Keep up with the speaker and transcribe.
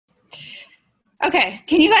Okay,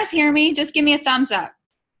 can you guys hear me? Just give me a thumbs up.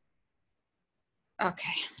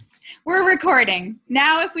 Okay, we're recording.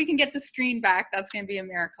 Now if we can get the screen back, that's going to be a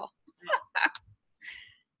miracle.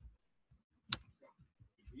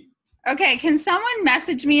 Okay, can someone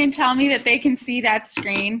message me and tell me that they can see that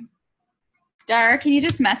screen? Dara, can you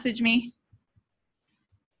just message me?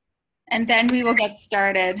 And then we will get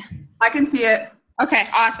started. I can see it. Okay,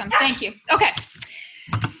 awesome. Thank you. Okay.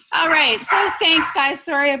 All right, so thanks, guys.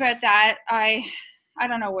 Sorry about that. I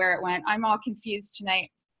don't know where it went. I'm all confused tonight.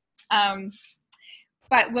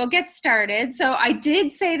 But we'll get started. So I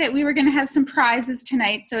did say that we were going to have some prizes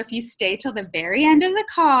tonight. So if you stay till the very end of the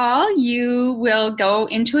call, you will go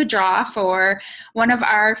into a draw for one of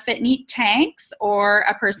our FitNique tanks or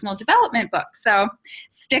a personal development book. So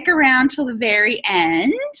stick around till the very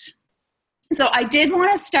end. So I did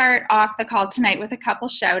want to start off the call tonight with a couple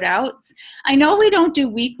shout outs. I know we don't do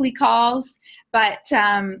weekly calls, but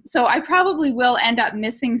so I probably will end up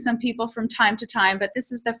missing some people from time to time, but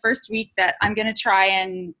this is the first week that I'm going to try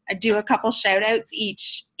and do a couple shout outs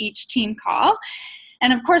each team call.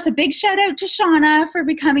 And of course, a big shout out to Shauna for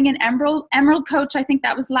becoming an Emerald coach. I think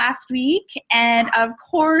that was last week. And of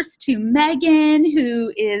course to Megan,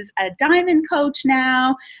 who is a Diamond coach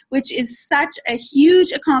now, which is such a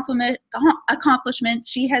huge accomplishment.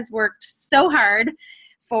 She has worked so hard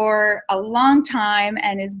for a long time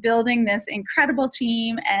and is building this incredible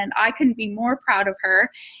team, and I couldn't be more proud of her.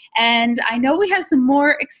 And I know we have some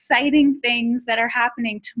more exciting things that are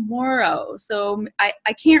happening tomorrow, so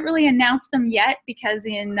I can't really announce them yet because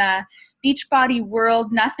in Beachbody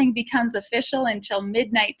world, nothing becomes official until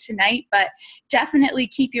midnight tonight, but definitely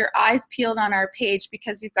keep your eyes peeled on our page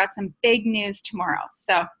because we've got some big news tomorrow.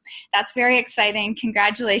 So that's very exciting.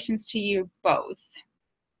 Congratulations to you both.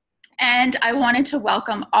 And I wanted to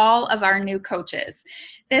welcome all of our new coaches.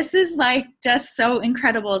 This is like just so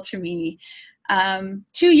incredible to me.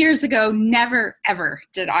 2 years ago, never, ever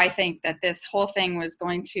did I think that this whole thing was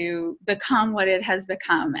going to become what it has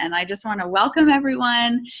become. And I just want to welcome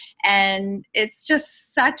everyone. And it's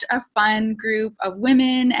just such a fun group of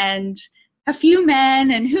women and a few men,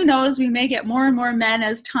 and who knows, we may get more and more men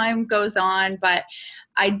as time goes on, but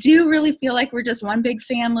I do really feel like we're just one big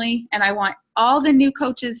family, and I want all the new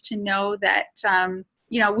coaches to know that,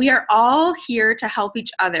 we are all here to help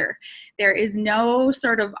each other. There is no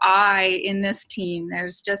sort of I in this team.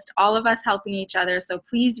 There's just all of us helping each other, so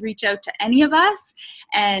please reach out to any of us,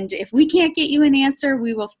 and if we can't get you an answer,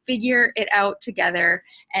 we will figure it out together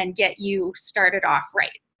and get you started off right.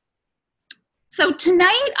 So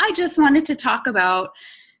tonight, I just wanted to talk about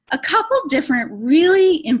a couple different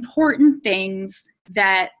really important things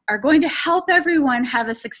that are going to help everyone have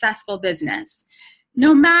a successful business.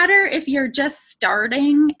 No matter if you're just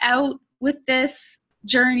starting out with this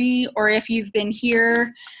journey or if you've been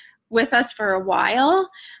here with us for a while,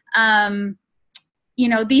 I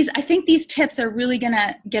think these tips are really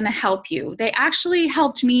gonna help you. They actually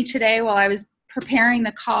helped me today while I was preparing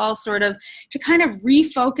the call, sort of to kind of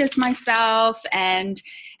refocus myself and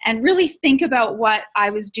really think about what I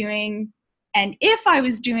was doing and if I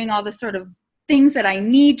was doing all the sort of things that I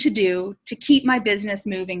need to do to keep my business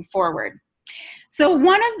moving forward. So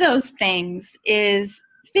one of those things is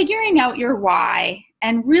figuring out your why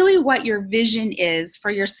and really what your vision is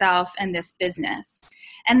for yourself and this business.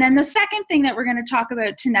 And then the second thing that we're going to talk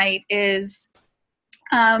about tonight is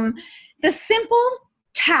the simple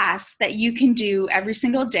tasks that you can do every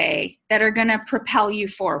single day that are going to propel you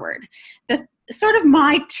forward. The sort of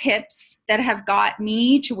my tips that have got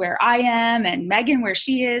me to where I am and Megan where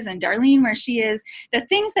she is and Darlene where she is, the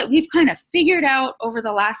things that we've kind of figured out over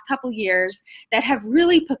the last couple years that have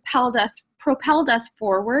really propelled us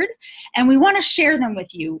forward, and we want to share them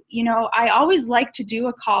with you. I always like to do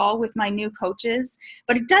a call with my new coaches,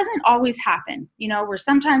 but it doesn't always happen. We're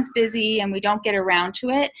sometimes busy and we don't get around to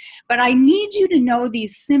it, but I need you to know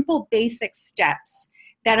these simple basic steps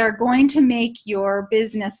that are going to make your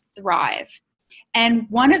business thrive. And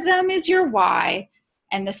one of them is your why,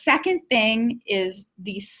 and the second thing is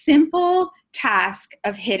the simple task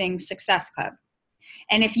of hitting Success Club.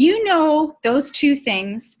 And if you know those two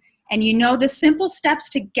things, and you know the simple steps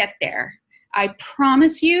to get there, I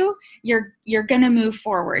promise you, you're going to move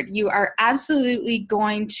forward. You are absolutely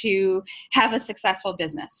going to have a successful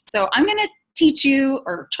business. So I'm going to teach you,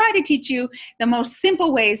 or try to teach you, the most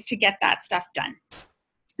simple ways to get that stuff done.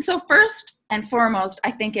 So first and foremost,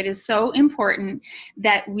 I think it is so important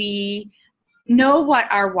that we know what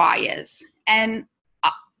our why is. And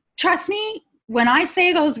trust me, when I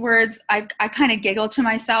say those words, I kind of giggle to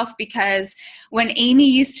myself, because when Amy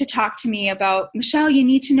used to talk to me about, Michelle, you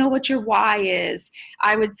need to know what your why is,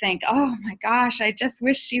 I would think, oh my gosh, I just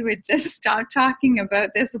wish she would just stop talking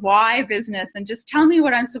about this why business and just tell me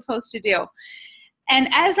what I'm supposed to do. And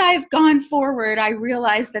as I've gone forward, I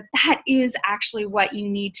realized that that is actually what you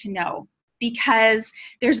need to know, because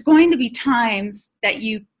there's going to be times that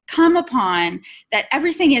you come upon that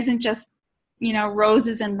everything isn't just,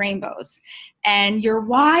 roses and rainbows. And your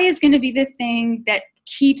why is going to be the thing that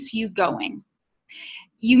keeps you going.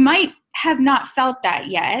 You might have not felt that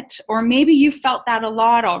yet, or maybe you felt that a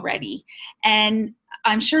lot already. And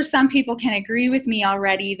I'm sure some people can agree with me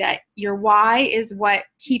already that your why is what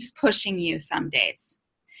keeps pushing you some days.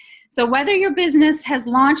 So whether your business has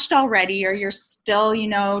launched already, or you're still,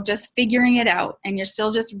 just figuring it out, and you're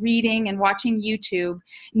still just reading and watching YouTube,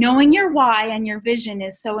 knowing your why and your vision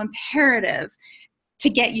is so imperative to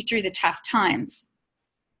get you through the tough times.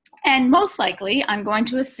 And most likely, I'm going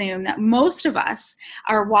to assume that most of us,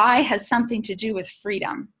 our why has something to do with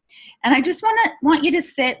freedom. And I just want you to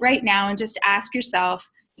sit right now and just ask yourself,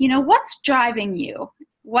 what's driving you?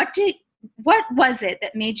 What was it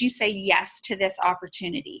that made you say yes to this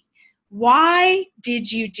opportunity? Why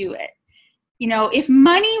did you do it? If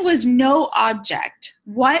money was no object,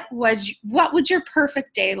 what would your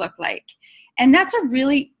perfect day look like? And that's a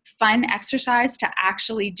really fun exercise to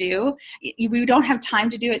actually do. We don't have time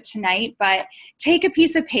to do it tonight, but take a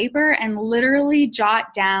piece of paper and literally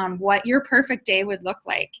jot down what your perfect day would look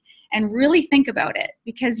like, and really think about it,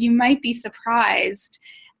 because you might be surprised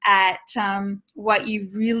at what you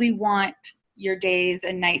really want your days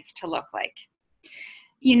and nights to look like.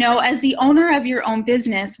 As the owner of your own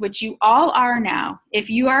business, which you all are now, if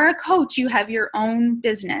you are a coach, you have your own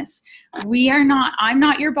business. I'm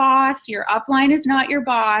not your boss. Your upline is not your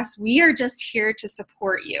boss. We are just here to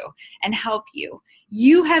support you and help you.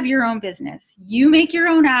 You have your own business. You make your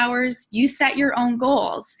own hours. You set your own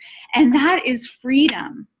goals. And that is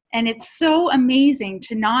freedom. And it's so amazing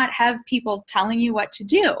to not have people telling you what to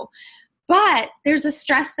do. But there's a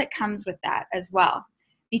stress that comes with that as well,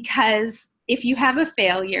 because if you have a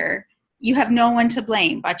failure, you have no one to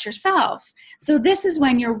blame but yourself. So this is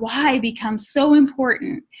when your why becomes so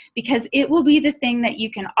important, because it will be the thing that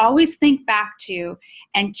you can always think back to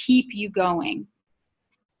and keep you going.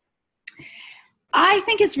 I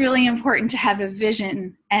think it's really important to have a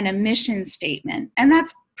vision and a mission statement. And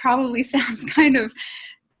that's probably sounds kind of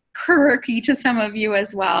quirky to some of you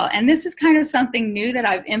as well. And this is kind of something new that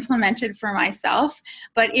I've implemented for myself,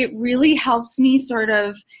 but it really helps me sort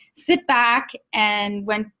of sit back, and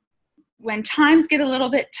when times get a little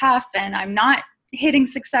bit tough and I'm not hitting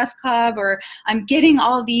Success Club, or I'm getting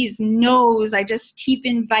all these no's, I just keep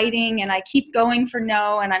inviting and I keep going for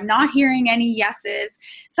no, and I'm not hearing any yeses.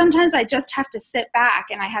 Sometimes I just have to sit back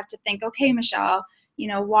and I have to think, okay, Michelle,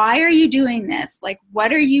 why are you doing this? Like,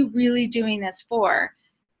 what are you really doing this for?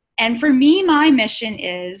 And for me, my mission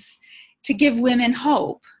is to give women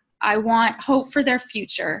hope. I want hope for their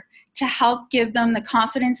future, to help give them the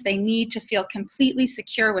confidence they need to feel completely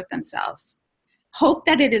secure with themselves. Hope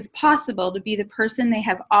that it is possible to be the person they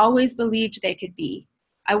have always believed they could be.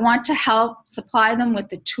 I want to help supply them with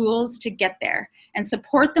the tools to get there, and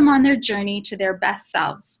support them on their journey to their best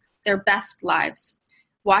selves, their best lives,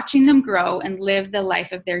 watching them grow and live the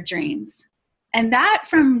life of their dreams. And that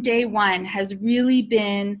from day one has really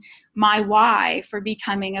been my why for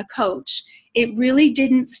becoming a coach. It really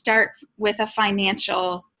didn't start with a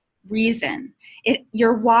financial reason.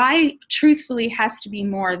 Your why truthfully has to be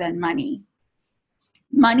more than money.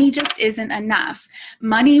 Money just isn't enough.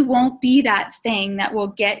 Money won't be that thing that will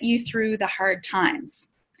get you through the hard times.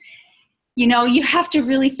 You have to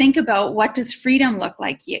really think about, what does freedom look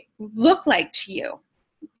like to you?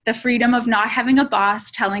 The freedom of not having a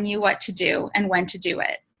boss telling you what to do and when to do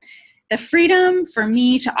it. The freedom for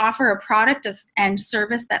me to offer a product and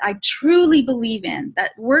service that I truly believe in,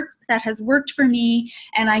 that has worked for me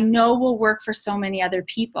and I know will work for so many other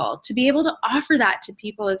people. To be able to offer that to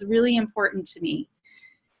people is really important to me.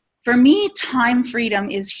 For me, time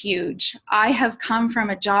freedom is huge. I have come from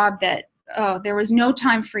a job that there was no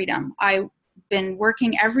time freedom. I've been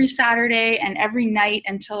working every Saturday and every night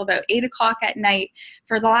until about 8 o'clock at night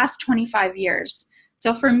for the last 25 years.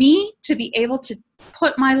 So for me to be able to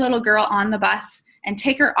put my little girl on the bus and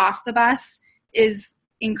take her off the bus is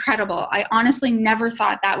incredible. I honestly never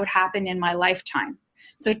thought that would happen in my lifetime.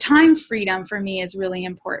 So time freedom for me is really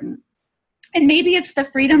important. And maybe it's the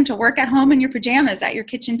freedom to work at home in your pajamas at your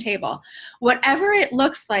kitchen table. Whatever it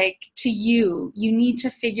looks like to you, you need to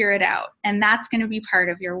figure it out. And that's going to be part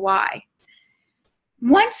of your why.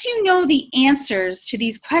 Once you know the answers to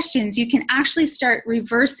these questions, you can actually start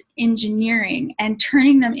reverse engineering and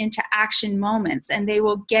turning them into action moments, and they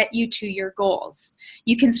will get you to your goals.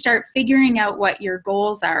 You can start figuring out what your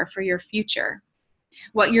goals are for your future,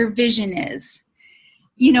 what your vision is.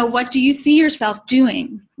 You know, what do you see yourself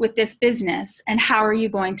doing with this business, and how are you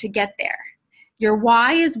going to get there? Your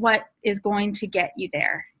why is what is going to get you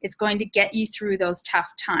there. It's going to get you through those tough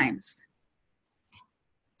times.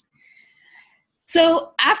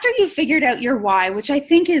 So after you've figured out your why, which I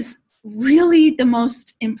think is really the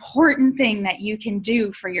most important thing that you can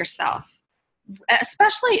do for yourself,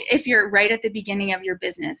 especially if you're right at the beginning of your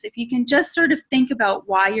business, if you can just sort of think about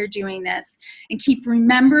why you're doing this and keep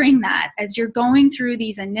remembering that as you're going through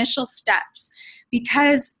these initial steps,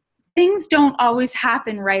 because things don't always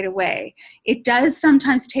happen right away. It does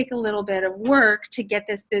sometimes take a little bit of work to get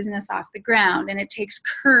this business off the ground, and it takes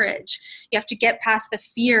courage. You have to get past the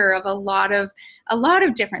fear of a lot of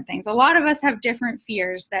different things. A lot of us have different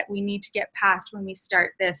fears that we need to get past when we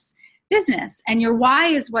start this business, and your why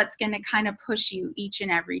is what's going to kind of push you each and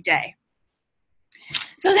every day.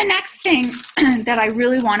 So the next thing that I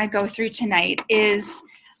really want to go through tonight is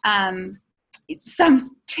some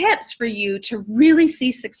tips for you to really see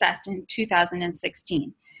success in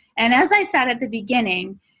 2016. And as I said at the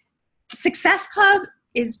beginning, Success Club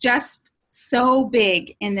is just so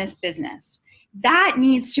big in this business. That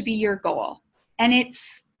needs to be your goal. And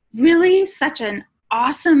it's really such an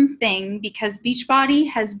awesome thing because Beachbody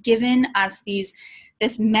has given us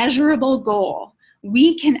this measurable goal.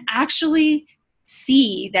 We can actually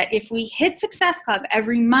see that if we hit Success Club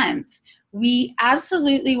every month, we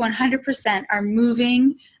absolutely 100% are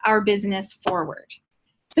moving our business forward.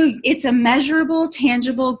 So it's a measurable,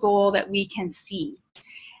 tangible goal that we can see.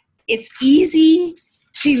 It's easy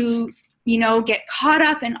to, get caught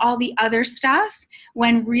up in all the other stuff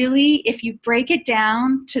when really, if you break it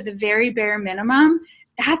down to the very bare minimum,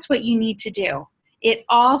 that's what you need to do. It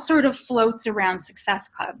all sort of floats around Success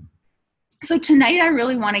Club. So tonight I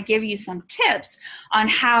really want to give you some tips on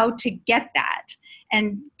how to get that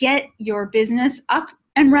and get your business up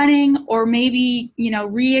and running, or maybe,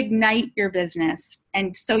 reignite your business,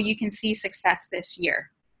 and so you can see success this year.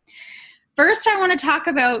 First, I want to talk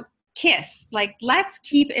about KISS. Let's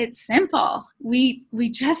keep it simple. We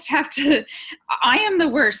just have to, I am the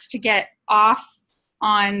worst to get off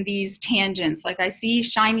on these tangents. I see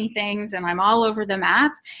shiny things and I'm all over the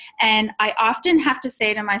map. And I often have to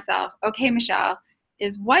say to myself, okay, Michelle,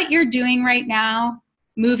 is what you're doing right now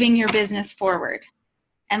moving your business forward?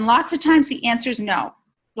 And lots of times the answer is no.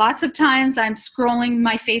 Lots of times I'm scrolling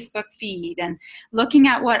my Facebook feed and looking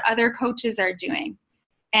at what other coaches are doing.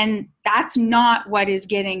 And that's not what is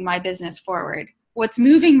getting my business forward. What's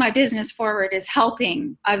moving my business forward is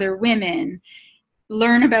helping other women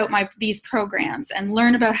learn about these programs and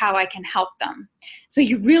learn about how I can help them. So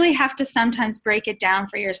you really have to sometimes break it down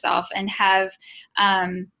for yourself and have,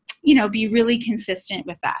 be really consistent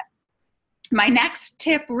with that. My next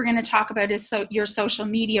tip we're going to talk about is your social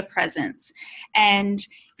media presence, and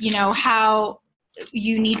how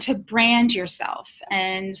you need to brand yourself,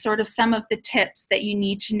 and sort of some of the tips that you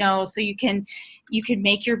need to know so you can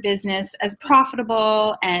make your business as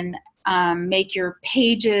profitable and make your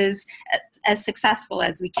pages as successful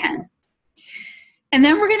as we can. And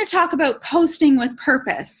then we're going to talk about posting with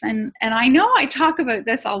purpose. And I know I talk about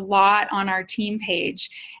this a lot on our team page,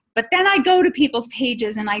 but then I go to people's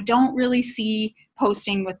pages and I don't really see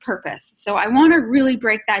posting with purpose. So I want to really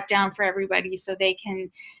break that down for everybody so they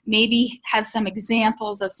can maybe have some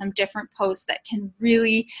examples of some different posts that can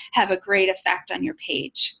really have a great effect on your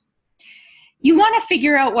page. You want to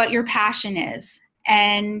figure out what your passion is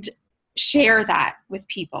and share that with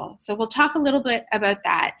people. So we'll talk a little bit about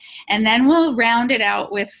that, and then we'll round it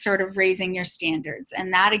out with sort of raising your standards.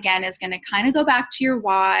 And that again is going to kind of go back to your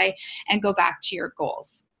why and go back to your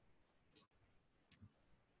goals.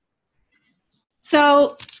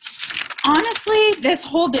 So honestly, this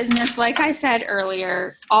whole business, like I said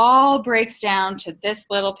earlier, all breaks down to this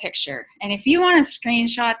little picture. And if you want to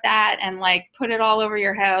screenshot that and put it all over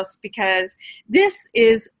your house, because this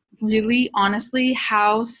is really honestly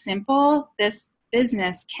how simple this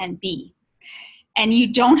business can be. And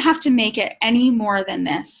you don't have to make it any more than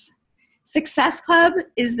this. Success Club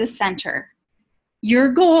is the center. Your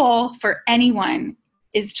goal for anyone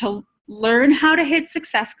is to learn how to hit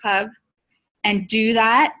Success Club and do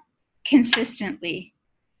that consistently.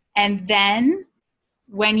 And then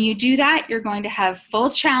when you do that, you're going to have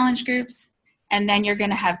full challenge groups, and then you're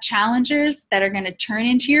going to have challengers that are going to turn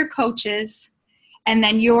into your coaches, and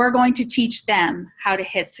then you're going to teach them how to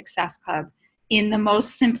hit Success Club in the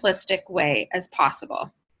most simplistic way as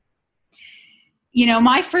possible.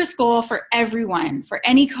 My first goal for everyone, for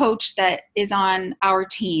any coach that is on our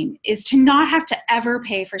team, is to not have to ever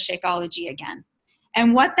pay for Shakeology again.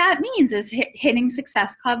 And what that means is hitting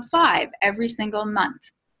Success Club 5 every single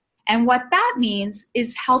month. And what that means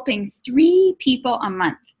is helping 3 people a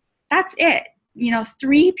month. That's it.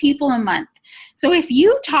 3 people a month. So if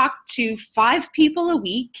you talk to 5 people a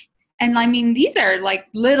week, and I mean, these are like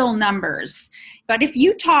little numbers, but if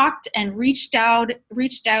you talked and reached out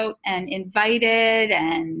and invited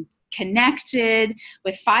and connected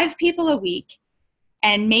with 5 people a week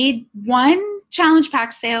and made 1 challenge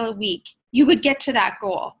pack sale a week, you would get to that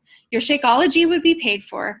goal. Your Shakeology would be paid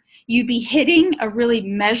for. You'd be hitting a really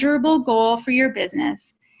measurable goal for your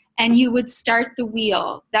business, and you would start the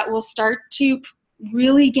wheel that will start to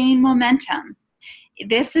really gain momentum.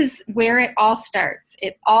 This is where it all starts.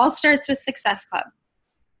 It all starts with Success Club.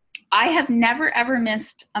 I have never, ever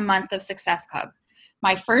missed a month of Success Club.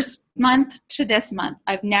 My first month to this month,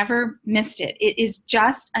 I've never missed it. It is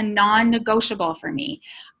just a non-negotiable for me.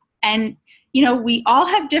 And we all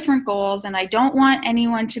have different goals, and I don't want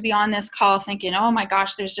anyone to be on this call thinking, oh my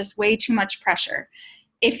gosh, there's just way too much pressure.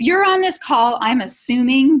 If you're on this call, I'm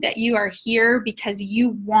assuming that you are here because you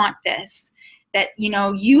want this, that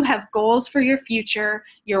you have goals for your future,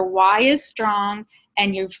 your why is strong,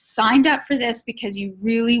 and you've signed up for this because you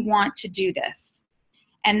really want to do this.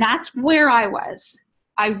 And that's where I was.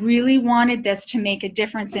 I really wanted this to make a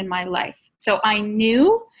difference in my life. So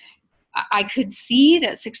I could see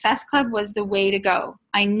that Success Club was the way to go.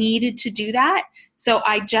 I needed to do that. So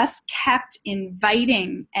I just kept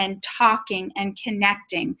inviting and talking and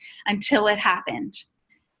connecting until it happened.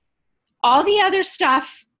 All the other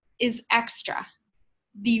stuff is extra.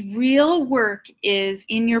 The real work is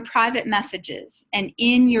in your private messages and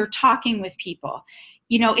in your talking with people.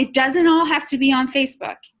 It doesn't all have to be on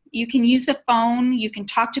Facebook. You can use the phone. You can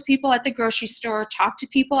talk to people at the grocery store, talk to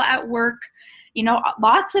people at work.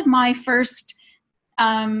 Lots of my first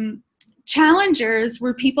challengers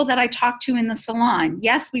were people that I talked to in the salon.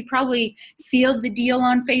 Yes, we probably sealed the deal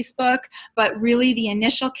on Facebook, but really the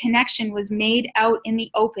initial connection was made out in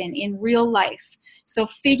the open, in real life. So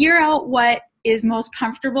figure out what is most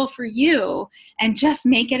comfortable for you and just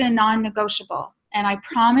make it a non-negotiable. And I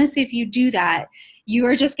promise if you do that, you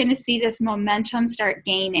are just going to see this momentum start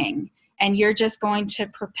gaining, and you're just going to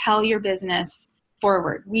propel your business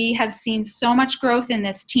forward. We have seen so much growth in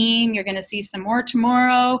this team. You're going to see some more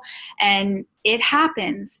tomorrow, and it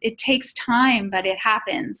happens. It takes time, but it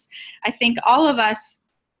happens. I think all of us,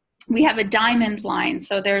 we have a diamond line.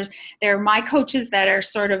 So there are my coaches that are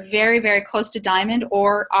sort of very, very close to diamond,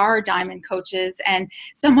 or are diamond coaches. And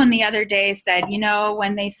someone the other day said,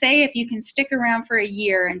 when they say if you can stick around for a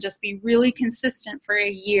year and just be really consistent for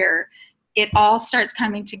a year, it all starts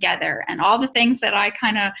coming together, and all the things that I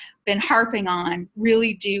kind of been harping on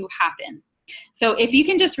really do happen. So if you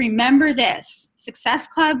can just remember this, Success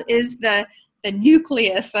Club is the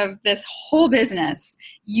nucleus of this whole business.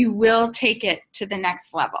 You will take it to the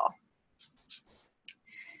next level.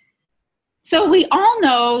 So we all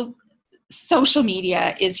know social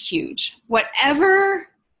media is huge. Whatever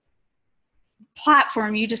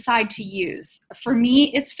platform you decide to use. For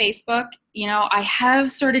me, it's Facebook. I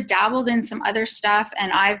have sort of dabbled in some other stuff,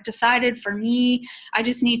 and I've decided for me, I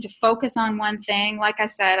just need to focus on one thing. Like I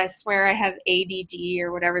said, I swear I have ADD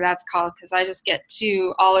or whatever that's called, because I just get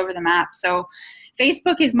too all over the map. So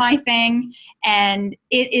Facebook is my thing, and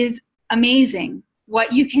it is amazing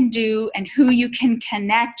what you can do and who you can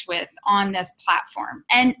connect with on this platform,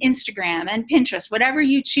 and Instagram and Pinterest, whatever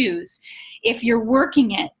you choose. If you're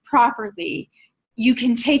working it properly, you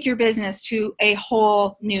can take your business to a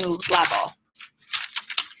whole new level.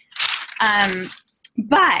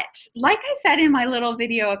 But like I said in my little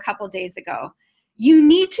video a couple days ago, you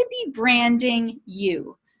need to be branding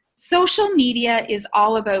you. Social media is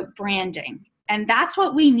all about branding, and that's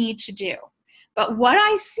what we need to do. But what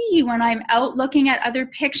I see when I'm out looking at other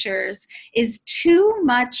pictures is too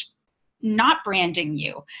much not branding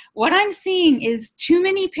you. What I'm seeing is too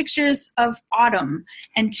many pictures of autumn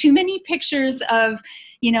and too many pictures of,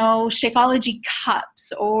 Shakeology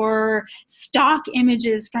cups or stock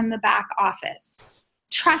images from the back office.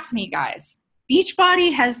 Trust me, guys,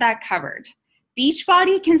 Beachbody has that covered.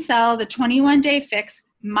 Beachbody can sell the 21-day fix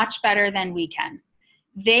much better than we can.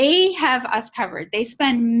 They have us covered. They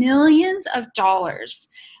spend millions of dollars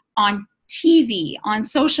on TV, on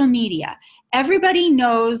social media. Everybody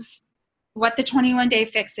knows what the 21-day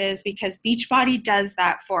fix is because Beachbody does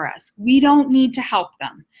that for us. We don't need to help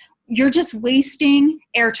them. You're just wasting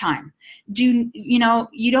airtime. You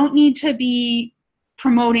don't need to be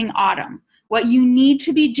promoting autumn. What you need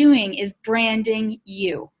to be doing is branding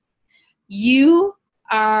you. You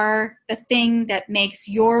are the thing that makes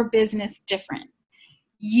your business different.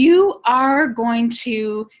 You are going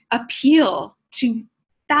to appeal to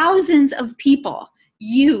thousands of people,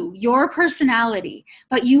 your personality,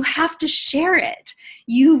 but you have to share it.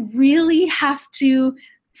 You really have to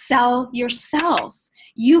sell yourself.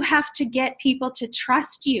 You have to get people to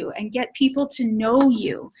trust you and get people to know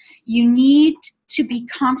you. You need to be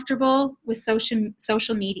comfortable with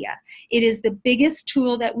social media. It is the biggest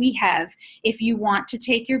tool that we have if you want to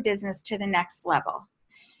take your business to the next level.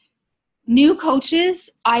 New coaches,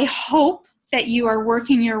 I hope that you are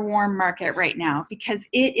working your warm market right now, because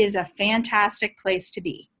it is a fantastic place to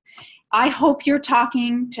be. I hope you're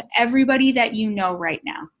talking to everybody that you know right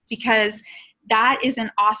now, because that is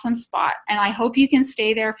an awesome spot. And I hope you can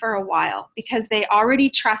stay there for a while, because they already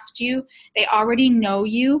trust you. They already know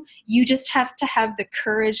you. You just have to have the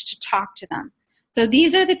courage to talk to them. So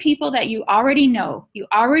these are the people that you already know, you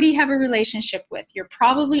already have a relationship with. You're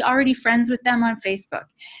probably already friends with them on Facebook.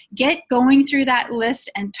 Get going through that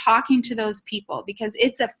list and talking to those people, because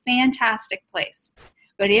it's a fantastic place,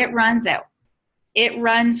 but it runs out. It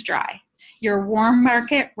runs dry. Your warm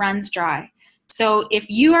market runs dry. So if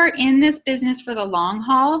you are in this business for the long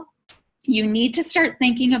haul, you need to start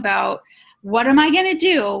thinking about, what am I going to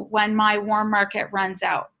do when my warm market runs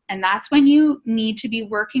out? And that's when you need to be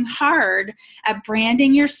working hard at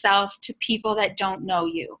branding yourself to people that don't know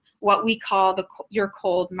you, what we call your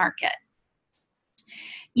cold market.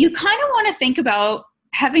 You kind of want to think about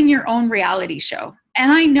having your own reality show.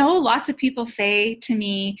 And I know lots of people say to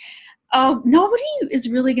me, oh, nobody is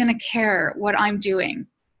really going to care what I'm doing.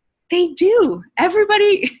 They do.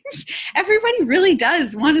 Everybody really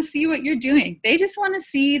does want to see what you're doing. They just want to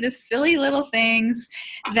see the silly little things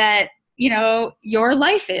that, your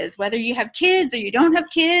life is, whether you have kids or you don't have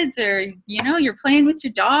kids, or, you're playing with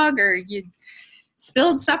your dog, or you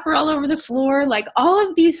spilled supper all over the floor. Like, all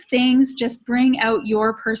of these things just bring out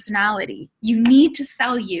your personality. You need to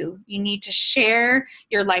sell you. You need to share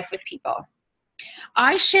your life with people.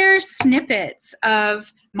 I share snippets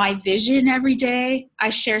of my vision every day.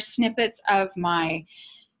 I share snippets of my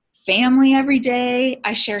family every day.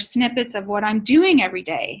 I share snippets of what I'm doing every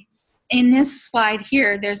day. In this slide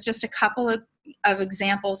here, there's just a couple of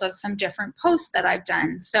examples of some different posts that I've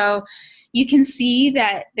done. So you can see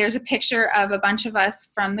that there's a picture of a bunch of us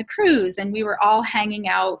from the cruise, and we were all hanging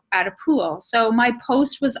out at a pool. So my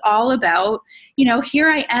post was all about, here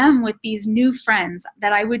I am with these new friends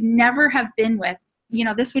that I would never have been with.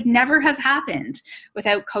 This would never have happened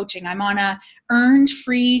without coaching. I'm on a earned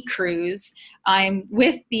free cruise. I'm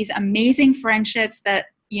with these amazing friendships that,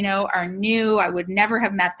 are new. I would never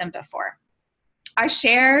have met them before. I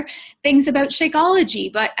share things about Shakeology,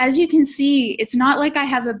 but as you can see, it's not like I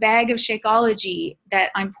have a bag of Shakeology that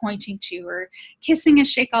I'm pointing to, or kissing a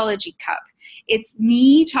Shakeology cup. It's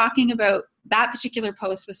me talking about, that particular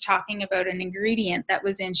post was talking about an ingredient that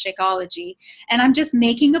was in Shakeology, and I'm just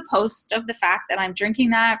making a post of the fact that I'm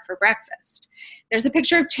drinking that for breakfast. There's a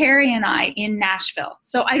picture of Terry and I in Nashville.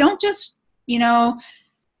 So I don't just,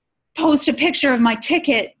 post a picture of my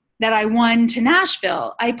ticket that I won to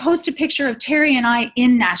Nashville. I post a picture of Terry and I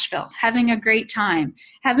in Nashville, having a great time,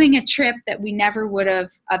 having a trip that we never would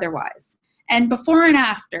have otherwise. And before and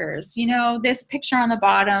afters, this picture on the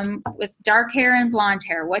bottom with dark hair and blonde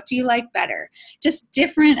hair, what do you like better? Just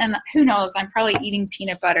different, and who knows, I'm probably eating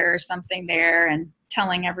peanut butter or something there and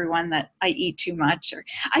telling everyone that I eat too much. Or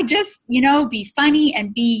I just, be funny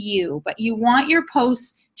and be you, but you want your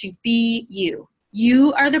posts to be you.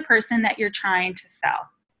 You are the person that you're trying to sell.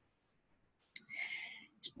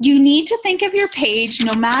 You need to think of your page,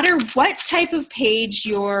 no matter what type of page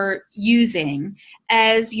you're using,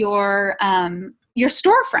 as your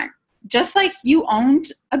storefront, just like you owned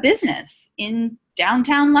a business in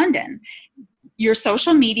downtown London. Your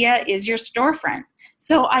social media is your storefront.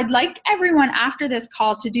 So I'd like everyone after this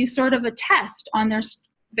call to do sort of a test on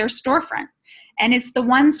their storefront, and it's the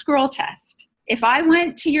one scroll test. If I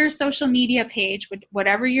went to your social media page, with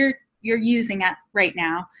whatever you're using at right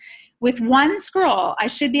now, with one scroll, I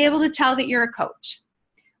should be able to tell that you're a coach.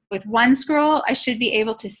 With one scroll, I should be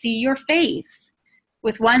able to see your face.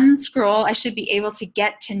 With one scroll, I should be able to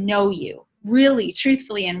get to know you. Really,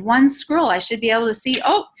 truthfully, in one scroll, I should be able to see,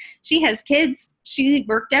 oh, she has kids, she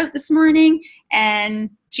worked out this morning, and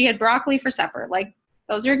she had broccoli for supper. Like,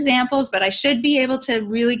 those are examples, but I should be able to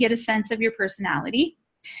really get a sense of your personality.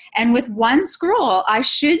 And with one scroll, I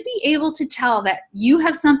should be able to tell that you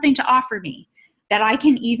have something to offer me, that I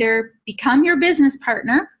can either become your business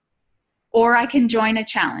partner or I can join a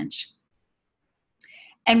challenge.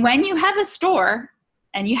 And when you have a store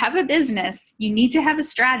and you have a business, you need to have a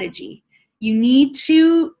strategy. You need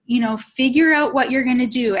to, figure out what you're going to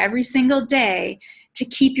do every single day to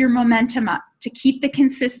keep your momentum up, to keep the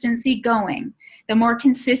consistency going. The more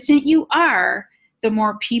consistent you are, the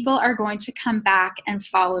more people are going to come back and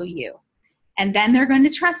follow you. And then they're going to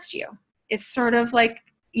trust you. It's sort of like,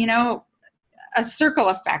 a circle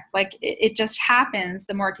effect. Like it just happens.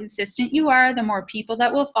 The more consistent you are, the more people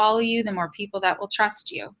that will follow you, the more people that will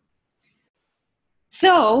trust you.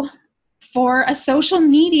 So for a social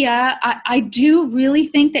media, I do really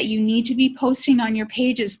think that you need to be posting on your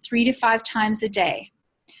pages 3 to 5 times a day.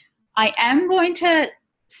 I am going to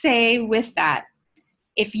say with that,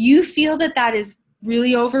 if you feel that that is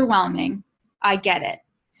really overwhelming, I get it.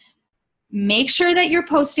 Make sure that you're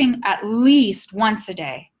posting at least once a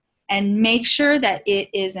day and make sure that it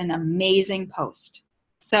is an amazing post.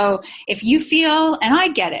 So if you feel, and I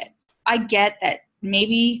get that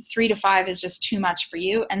maybe 3 to 5 is just too much for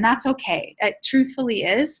you, and that's okay. It truthfully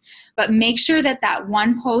is, but make sure that that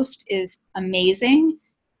one post is amazing.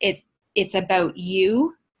 It's about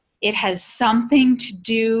you. It has something to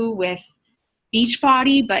do with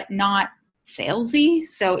Beachbody, but not salesy.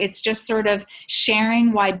 So it's just sort of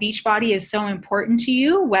sharing why Beachbody is so important to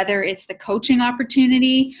you, whether it's the coaching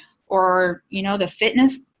opportunity or, the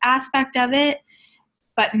fitness aspect of it.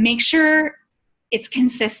 But make sure it's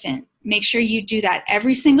consistent. Make sure you do that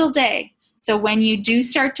every single day. So when you do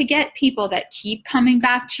start to get people that keep coming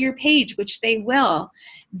back to your page, which they will,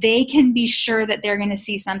 they can be sure that they're going to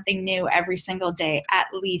see something new every single day, at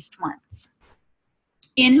least once.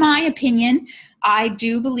 In my opinion, I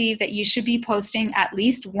do believe that you should be posting at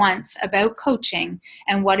least once about coaching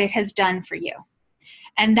and what it has done for you.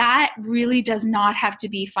 And that really does not have to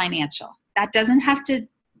be financial. That doesn't have to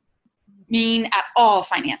mean at all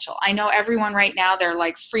financial. I know everyone right now, they're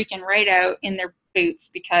like freaking right out in their boots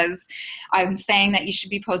because I'm saying that you should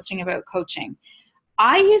be posting about coaching.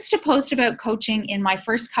 I used to post about coaching in my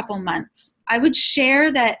first couple months. I would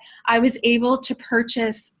share that I was able to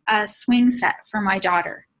purchase a swing set for my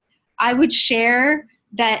daughter. I would share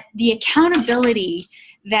that the accountability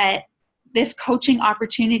that this coaching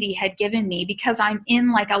opportunity had given me, because I'm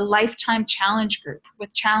in like a lifetime challenge group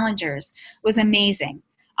with challengers, was amazing.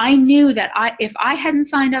 I knew that if I hadn't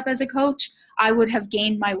signed up as a coach, I would have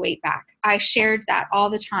gained my weight back. I shared that all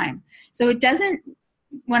the time. So it doesn't,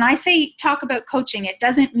 when I say talk about coaching, it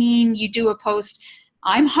doesn't mean you do a post,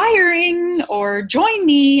 I'm hiring or join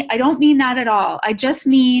me. I don't mean that at all. I just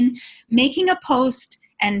mean making a post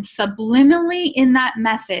and subliminally in that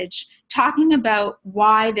message, talking about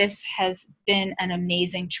why this has been an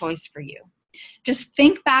amazing choice for you. Just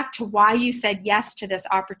think back to why you said yes to this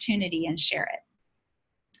opportunity and share it.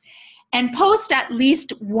 And post at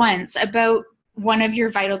least once about one of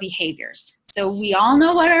your vital behaviors. So we all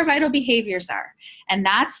know what our vital behaviors are. And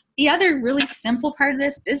that's the other really simple part of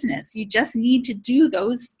this business. You just need to do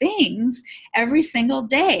those things every single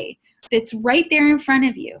day. It's right there in front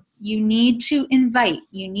of you. You need to invite,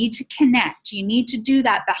 you need to connect, you need to do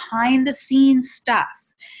that behind the scenes stuff.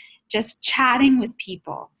 Just chatting with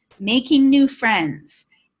people, making new friends,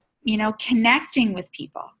 connecting with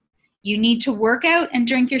people. You need to work out and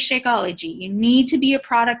drink your Shakeology. You need to be a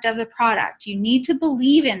product of the product. You need to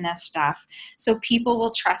believe in this stuff so people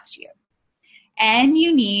will trust you. And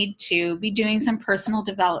you need to be doing some personal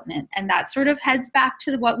development. And that sort of heads back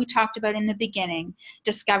to what we talked about in the beginning,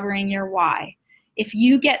 discovering your why. If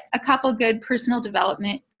you get a couple good personal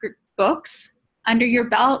development books under your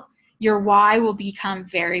belt, your why will become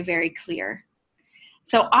very, very clear.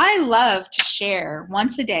 So I love to share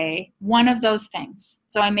once a day one of those things.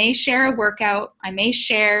 So I may share a workout. I may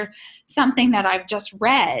share something that I've just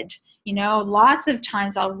read. Lots of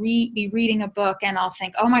times I'll be reading a book and I'll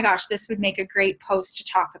think, oh my gosh, this would make a great post to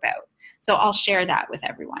talk about. So I'll share that with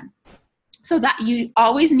everyone. So that you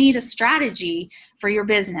always need a strategy for your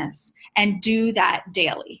business and do that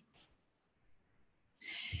daily.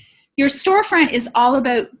 Your storefront is all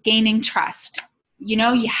about gaining trust.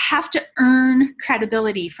 You have to earn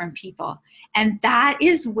credibility from people. And that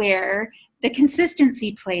is where the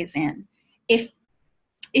consistency plays in. If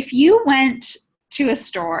you went to a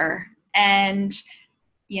store and,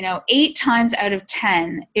 8 times out of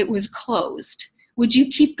 10, it was closed, would you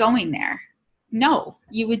keep going there? No,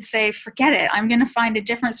 you would say, forget it. I'm going to find a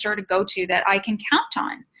different store to go to that I can count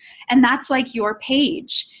on. And that's like your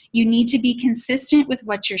page. You need to be consistent with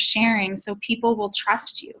what you're sharing so people will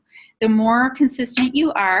trust you. The more consistent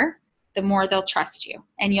you are, the more they'll trust you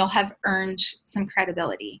and you'll have earned some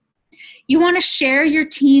credibility. You want to share your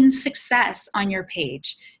team's success on your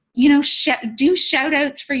page. Do shout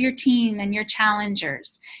outs for your team and your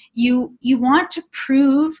challengers. You want to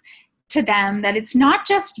prove to them that it's not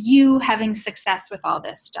just you having success with all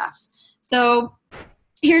this stuff. So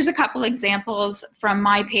here's a couple examples from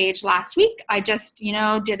my page last week. I just,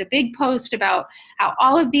 did a big post about how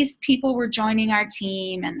all of these people were joining our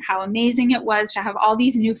team and how amazing it was to have all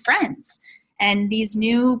these new friends and these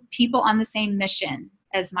new people on the same mission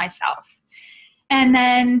as myself. And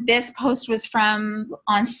then this post was from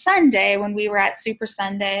on Sunday when we were at Super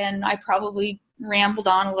Sunday, and I probably rambled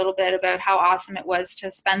on a little bit about how awesome it was to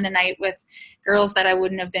spend the night with girls that I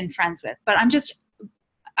wouldn't have been friends with. But I'm just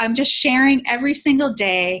sharing every single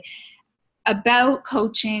day about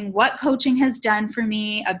coaching, what coaching has done for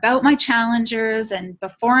me, about my challengers and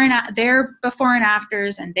their before and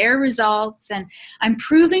afters and their results. And I'm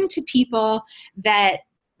proving to people that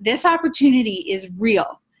this opportunity is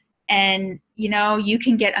real. And, you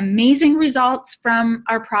can get amazing results from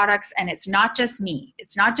our products, and it's not just me.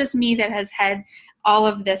 It's not just me that has had all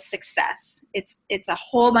of this success. It's a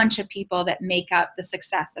whole bunch of people that make up the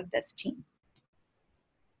success of this team.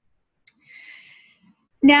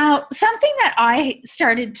 Now, something that I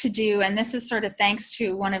started to do, and this is sort of thanks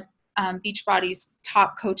to one of Beachbody's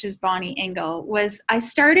top coaches, Bonnie Engel, was I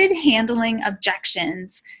started handling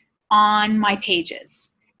objections on my pages.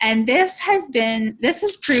 And this has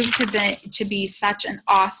proved to be such an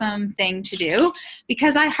awesome thing to do,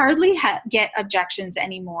 because I hardly get objections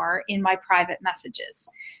anymore in my private messages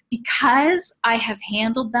because I have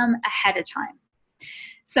handled them ahead of time.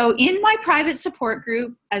 So in my private support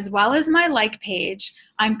group, as well as my like page,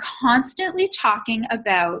 I'm constantly talking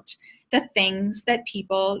about the things that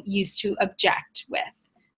people used to object with.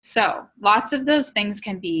 So lots of those things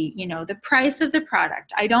can be, the price of the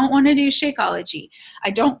product. I don't want to do Shakeology. I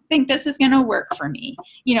don't think this is going to work for me.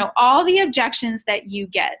 All the objections that you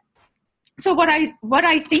get. So what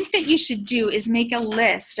I think that you should do is make a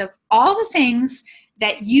list of all the things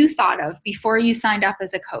that you thought of before you signed up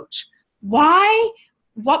as a coach.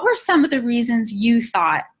 What were some of the reasons you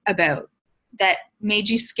thought about that made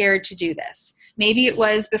you scared to do this? Maybe it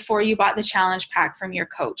was before you bought the challenge pack from your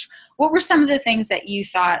coach. What were some of the things that you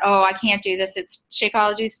thought, oh, I can't do this.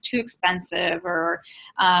 Shakeology is too expensive, or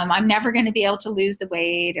I'm never going to be able to lose the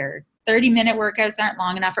weight, or 30-minute workouts aren't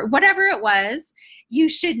long enough, or whatever it was. You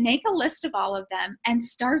should make a list of all of them and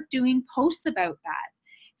start doing posts about that.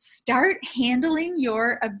 Start handling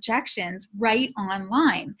your objections right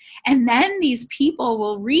online. And then these people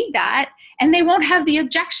will read that and they won't have the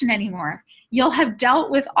objection anymore. You'll have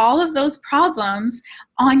dealt with all of those problems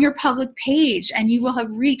on your public page, and you will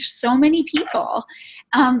have reached so many people.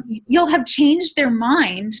 You'll have changed their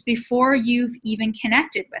mind before you've even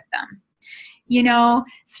connected with them.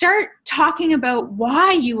 Start talking about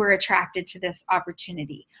why you were attracted to this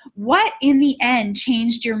opportunity. What in the end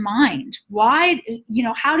changed your mind? Why,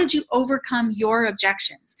 how did you overcome your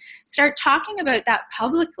objections? Start talking about that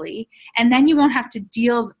publicly, and then you won't have to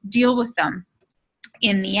deal with them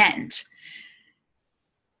in the end.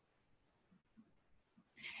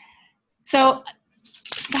 So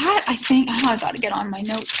that, I think, I got to get on my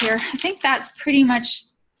notes here. I think that's pretty much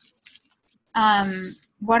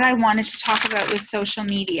what I wanted to talk about with social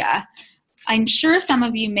media. I'm sure some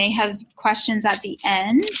of you may have questions at the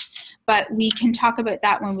end, but we can talk about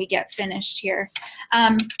that when we get finished here.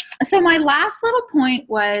 So my last little point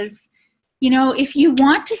was, if you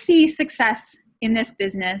want to see success in this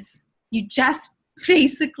business, you just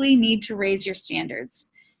basically need to raise your standards.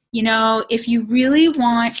 If you really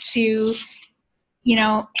want to,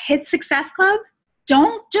 hit Success Club,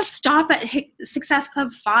 don't just stop at Success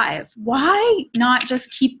Club 5. Why not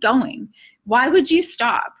just keep going? Why would you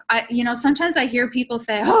stop? Sometimes I hear people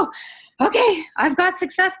say, oh, okay, I've got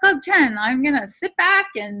Success Club 10. I'm going to sit back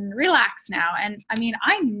and relax now. And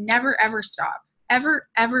I never, ever stop,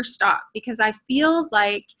 ever stop, because I feel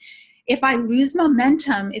like if I lose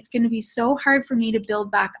momentum, it's going to be so hard for me to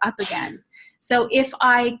build back up again. So if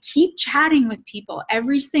I keep chatting with people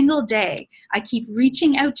every single day, I keep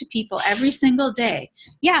reaching out to people every single day,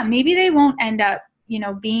 yeah, maybe they won't end up,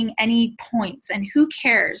 being any points, and who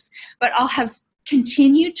cares? But I'll have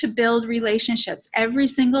continued to build relationships every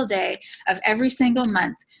single day of every single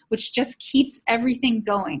month, which just keeps everything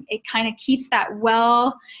going. It kind of keeps that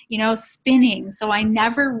well, spinning. So I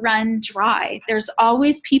never run dry. There's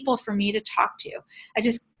always people for me to talk to. I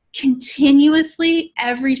just continuously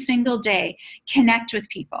every single day connect with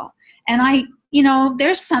people. And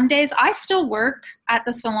there's some days I still work at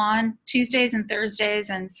the salon Tuesdays and Thursdays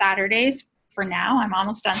and Saturdays. For now, I'm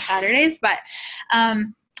almost on Saturdays, but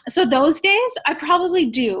so those days I probably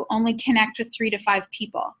do only connect with 3 to 5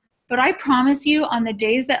 people. But I promise you, on the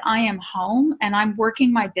days that I am home and I'm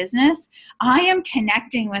working my business, I am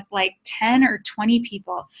connecting with like 10 or 20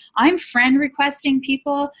 people. I'm friend requesting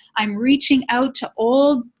people. I'm reaching out to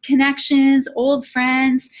old connections, old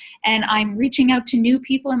friends, and I'm reaching out to new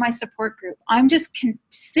people in my support group. I'm just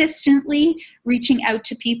consistently reaching out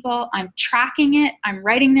to people. I'm tracking it. I'm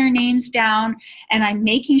writing their names down, and I'm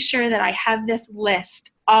making sure that I have this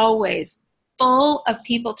list always full of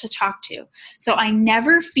people to talk to. So I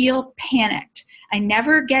never feel panicked. I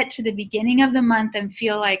never get to the beginning of the month and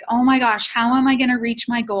feel like, oh my gosh, how am I going to reach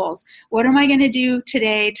my goals? What am I going to do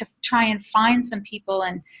today to try and find some people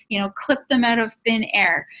and, clip them out of thin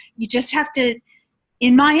air? You just have to,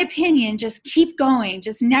 in my opinion, just keep going.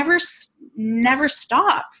 Just never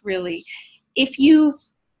stop, really. If you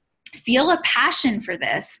feel a passion for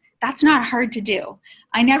this, that's not hard to do.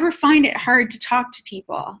 I never find it hard to talk to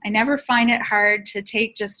people. I never find it hard to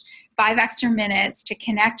take just 5 extra minutes to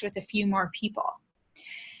connect with a few more people.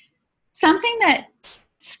 Something that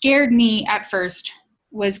scared me at first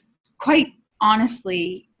was, quite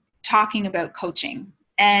honestly, talking about coaching.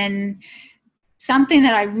 And something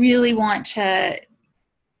that I really want to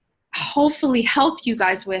hopefully help you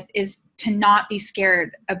guys with is to not be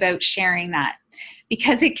scared about sharing that,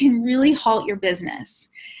 because it can really halt your business.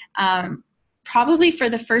 Probably for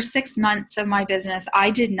the first 6 months of my business, I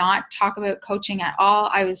did not talk about coaching at all.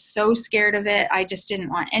 I was so scared of it. I just didn't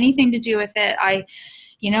want anything to do with it. I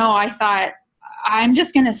thought, I'm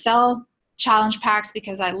just going to sell challenge packs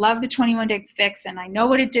because I love the 21-day fix and I know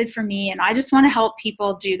what it did for me, and I just want to help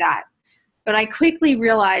people do that. But I quickly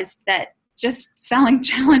realized that just selling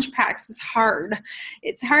challenge packs is hard.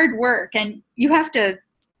 It's hard work, and you have to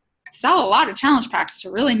sell a lot of challenge packs to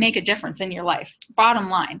really make a difference in your life. Bottom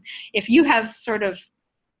line, if you have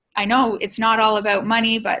I know it's not all about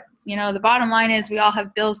money, but the bottom line is we all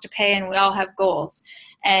have bills to pay and we all have goals.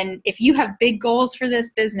 And if you have big goals for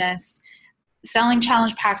this business, selling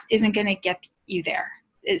challenge packs isn't going to get you there.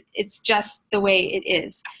 It's just the way it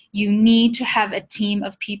is. You need to have a team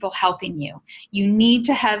of people helping you. You need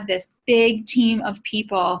to have this big team of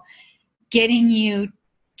people getting you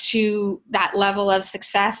to that level of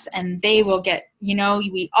success, and they will get,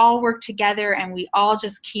 we all work together and we all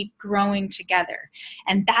just keep growing together.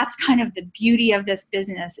 And that's kind of the beauty of this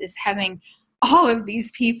business, is having all of these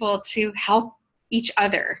people to help each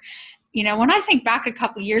other. When I think back a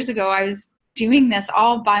couple years ago, I was doing this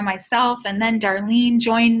all by myself, and then Darlene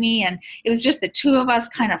joined me, and it was just the two of us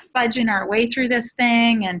kind of fudging our way through this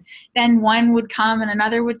thing, and then one would come and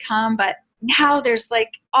another would come. But now there's like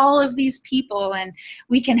all of these people, and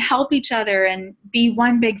we can help each other and be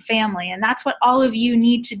one big family. And that's what all of you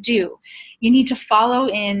need to do. You need to follow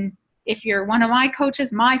in, if you're one of my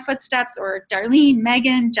coaches, my footsteps, or Darlene,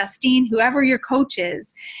 Megan, Justine, whoever your coach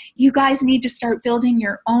is, you guys need to start building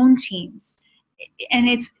your own teams. And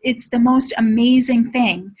it's the most amazing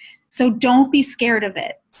thing. So don't be scared of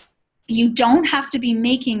it. You don't have to be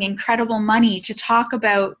making incredible money to talk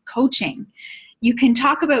about coaching. You can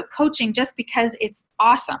talk about coaching just because it's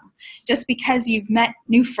awesome, just because you've met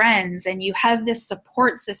new friends and you have this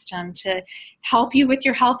support system to help you with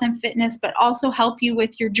your health and fitness, but also help you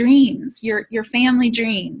with your dreams, your family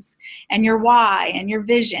dreams, and your why and your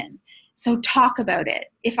vision. So talk about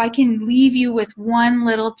it. If I can leave you with one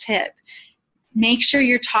little tip, make sure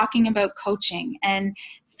you're talking about coaching and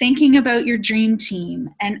thinking about your dream team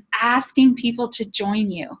and asking people to join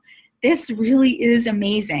you. This really is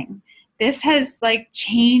amazing. This has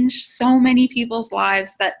changed so many people's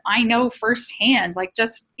lives that I know firsthand,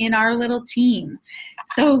 just in our little team.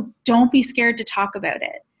 So don't be scared to talk about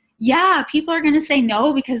it. Yeah, people are going to say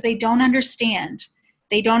no because they don't understand.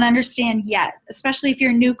 They don't understand yet, especially if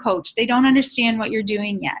you're a new coach. They don't understand what you're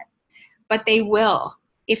doing yet, but they will.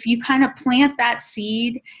 If you kind of plant that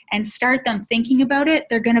seed and start them thinking about it,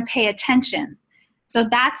 they're going to pay attention. So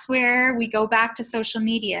that's where we go back to social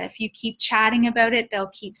media. If you keep chatting about it, they'll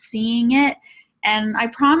keep seeing it. And I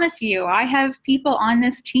promise you, I have people on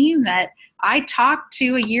this team that I talked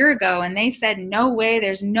to a year ago and they said, no way,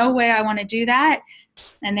 there's no way I want to do that.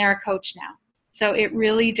 And they're a coach now. So it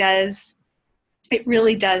really does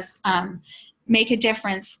make a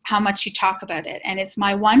difference how much you talk about it. And it's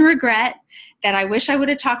my one regret that I wish I would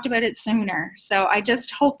have talked about it sooner. So I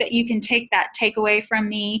just hope that you can take that takeaway from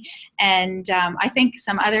me. And I think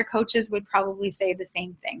some other coaches would probably say the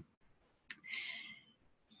same thing.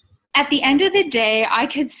 At the end of the day, I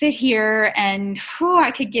could sit here and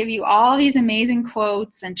I could give you all these amazing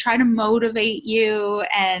quotes and try to motivate you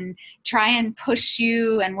and try and push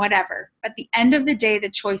you and whatever. But at the end of the day, the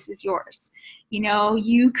choice is yours.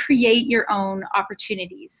 You create your own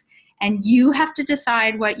opportunities, and you have to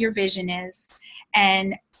decide what your vision is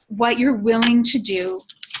and what you're willing to do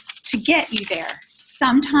to get you there.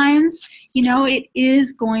 Sometimes, it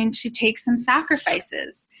is going to take some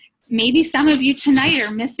sacrifices. Maybe some of you tonight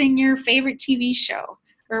are missing your favorite TV show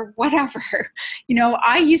or whatever.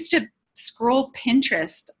 I used to scroll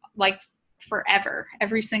Pinterest like forever,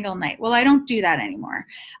 every single night. Well, I don't do that anymore.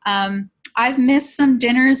 I've missed some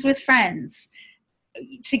dinners with friends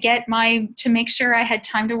to make sure I had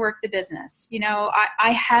time to work the business.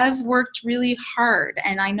 I have worked really hard,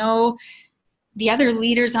 and I know the other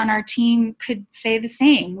leaders on our team could say the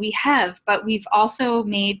same. We have, but we've also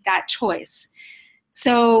made that choice.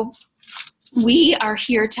 So we are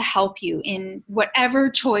here to help you in whatever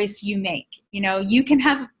choice you make. You can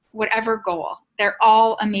have whatever goal. They're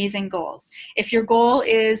all amazing goals. If your goal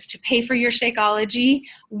is to pay for your Shakeology,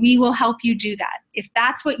 we will help you do that. If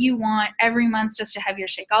that's what you want every month, just to have your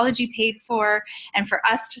Shakeology paid for and for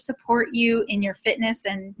us to support you in your fitness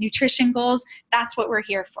and nutrition goals, that's what we're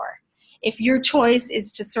here for. If your choice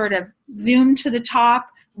is to sort of zoom to the top,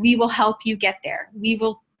 we will help you get there. We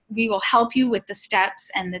will help you with the steps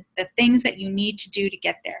and the things that you need to do to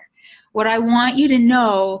get there. What I want you to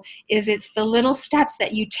know is it's the little steps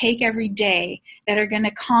that you take every day that are going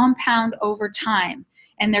to compound over time,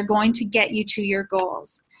 and they're going to get you to your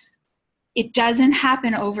goals. It doesn't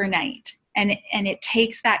happen overnight, and it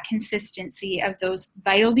takes that consistency of those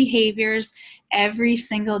vital behaviors every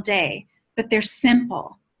single day, but they're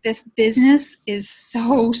simple. This business is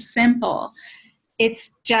so simple.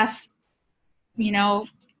 It's just,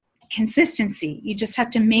 consistency. You just have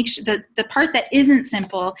to make sure that the part that isn't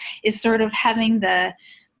simple is sort of having the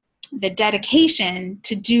dedication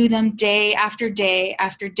to do them day after day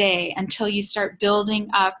after day until you start building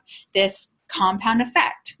up this compound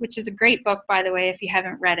effect, which is a great book, by the way, if you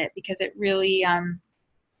haven't read it, because it really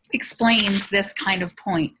explains this kind of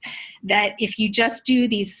point, that if you just do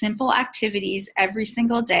these simple activities every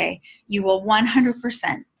single day, you will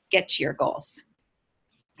 100% get to your goals.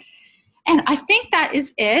 And I think that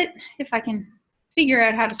is it. If I can figure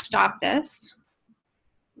out how to stop this,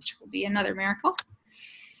 which will be another miracle.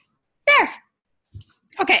 There.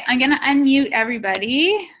 Okay, I'm going to unmute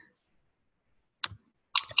everybody.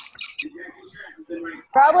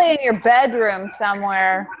 Probably in your bedroom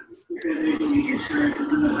somewhere. Does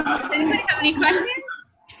anybody have any questions?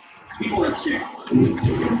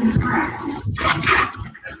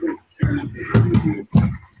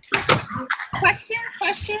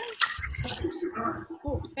 Questions?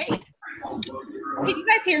 Oh, hey. Can you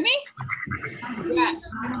guys hear me? Yes.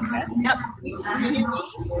 Yep. Can you hear me?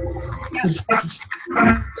 Yep.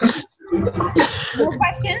 No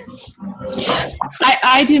questions?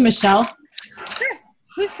 I do, Michelle. Sure.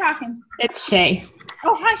 Who's talking? It's Shay.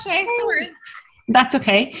 Oh, hi, Shay. Sorry. That's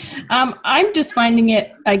okay. I'm just finding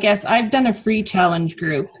it, I guess, I've done a free challenge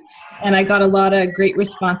group, and I got a lot of great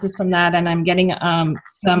responses from that, and I'm getting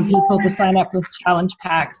some people to sign up with challenge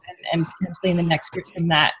packs and potentially in the next group from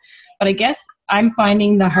that. But I guess I'm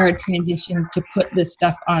finding the hard transition to put this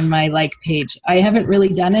stuff on my like page. I haven't really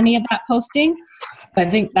done any of that posting. I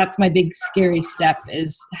think that's my big scary step,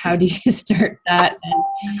 is how do you start that,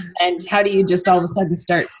 and how do you just all of a sudden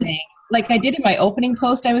start saying, like I did in my opening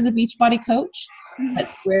post, I was a Beachbody coach, but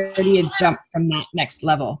where do you jump from that next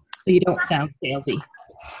level so you don't sound salesy?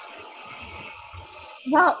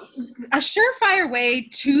 Well, a surefire way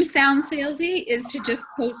to sound salesy is to just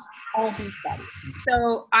post all Beachbody.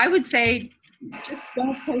 So I would say just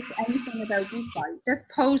don't post anything about Beachbody. Just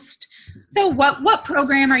post. So what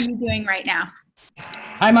program are you doing right now?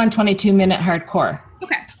 I'm on 22-minute hardcore.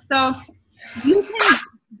 Okay, so you can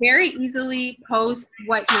very easily post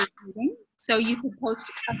what you're eating. So you could post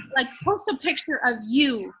a picture of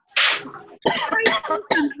you.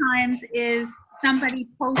 Sometimes is somebody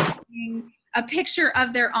posting a picture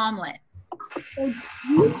of their omelet. So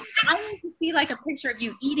I need to see like a picture of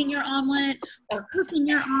you eating your omelet or cooking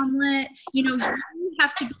your omelet. You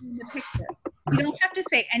have to be in the picture. You don't have to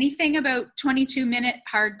say anything about 22-minute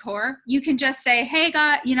hardcore. You can just say, hey,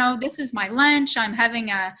 God, this is my lunch. I'm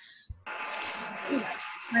having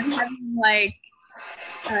like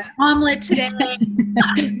an omelet today.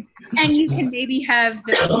 And you can maybe have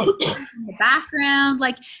this in the background.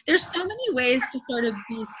 Like, there's so many ways to sort of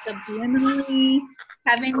be subliminally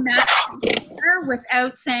having that there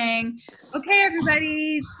without saying, okay,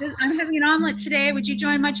 everybody, I'm having an omelet today. Would you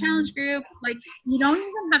join my challenge group? Like, you don't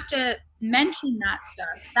even have to mention that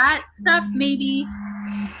stuff. That stuff maybe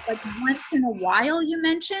like once in a while you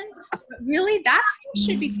mention, but really that stuff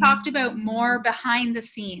should be talked about more behind the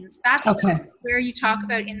scenes. That's okay. Where you talk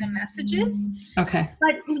about in the messages. Okay.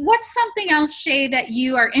 But what's something else, Shay, that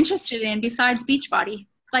you are interested in besides Beachbody?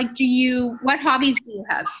 Like, what hobbies do you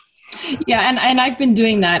have? Yeah, and I've been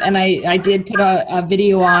doing that, and I did put a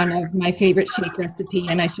video on of my favorite shake recipe,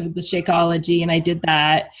 and I showed the Shakeology, and I did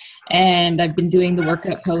that, and I've been doing the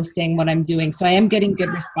workout post saying what I'm doing. So I am getting good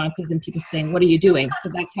responses and people saying, what are you doing? So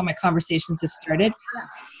that's how my conversations have started.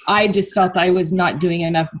 I just felt I was not doing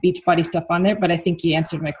enough Beachbody stuff on there, but I think you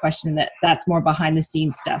answered my question that that's more behind the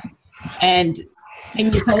scenes stuff. And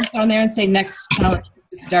can you post on there and say next challenge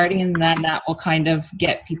is starting, and then that will kind of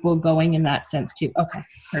get people going in that sense too. Okay,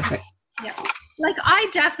 perfect. Yeah. Like I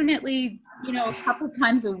definitely, a couple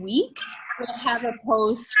times a week will have a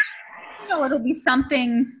post, it'll be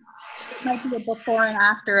something, it might be a before and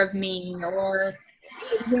after of me, or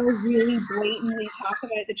it will really blatantly talk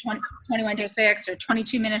about the 21-day fix or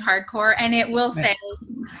 22-minute hardcore, and it will say,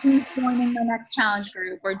 who's joining the next challenge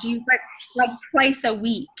group, or do you like twice a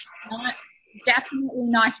week, definitely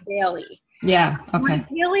not daily. Yeah, okay. My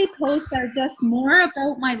daily posts are just more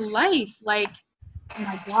about my life, like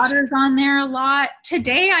my daughter's on there a lot.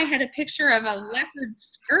 Today I had a picture of a leopard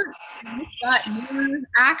skirt, and it got more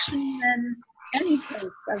action than any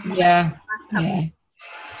post of mine last couple.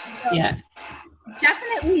 Yeah.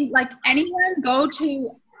 Definitely, like anyone, go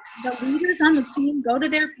to the leaders on the team, go to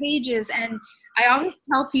their pages, and I always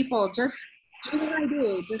tell people, just do what I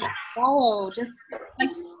do, just follow, just like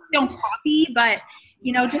don't copy, but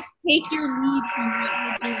just take your lead from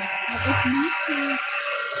what you're doing.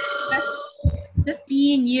 If just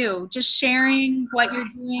being you, just sharing what you're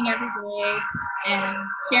doing every day and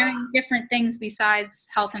sharing different things besides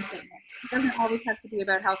health and fitness. It doesn't always have to be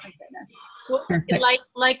about health and fitness. Well,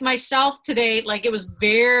 like myself today, like it was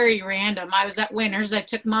very random. I was at Winners. I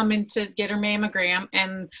took mom in to get her mammogram,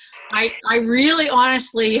 and I really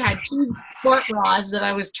honestly had 2 sport bras that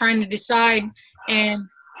I was trying to decide, and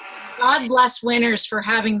God bless Winners for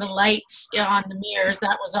having the lights on the mirrors.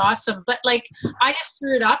 That was awesome. But like, I just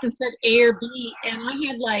threw it up and said A or B, and I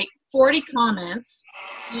had like 40 comments,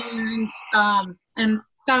 and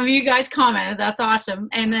some of you guys commented. That's awesome.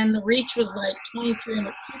 And then the reach was like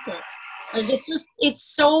 2,300 people. Like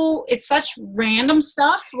it's such random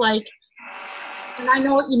stuff. Like, and I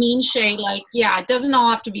know what you mean, Shay. Like, yeah, it doesn't all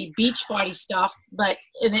have to be Beachbody stuff, but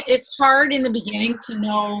it's hard in the beginning to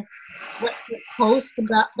know what to post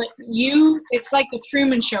about, but it's like the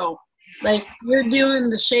Truman Show. Like, you're doing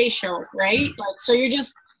the Shay Show, right? Like, so you're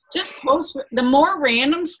just post. The more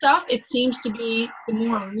random stuff, it seems to be, the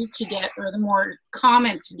more reach you get, or the more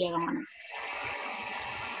comments you get on it.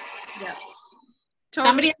 Yeah.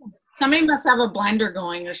 Totally. Somebody must have a blender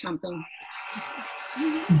going or something.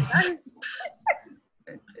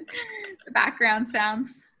 The background sounds.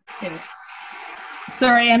 Yeah.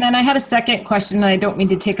 Sorry, and then I had a second question, and I don't mean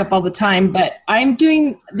to take up all the time, but I'm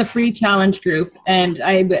doing the free challenge group, and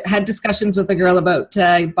I had discussions with a girl about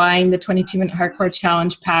buying the 22-minute hardcore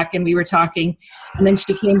challenge pack, and we were talking, and then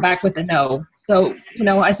she came back with a no. So,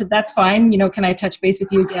 I said, that's fine. Can I touch base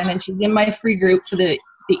with you again? And she's in my free group for the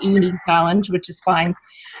eating challenge, which is fine.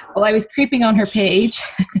 Well, I was creeping on her page,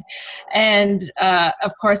 and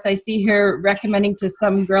of course, I see her recommending to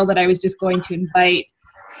some girl that I was just going to invite,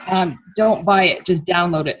 don't buy it, just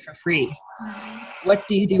download it for free. What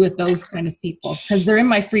do you do with those kind of people? Because they're in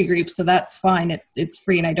my free group, so that's fine. It's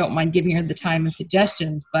free, and I don't mind giving her the time and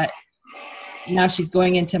suggestions, but now she's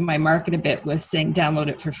going into my market a bit with saying download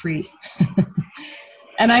it for free.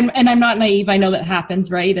 And I'm not naive. I know that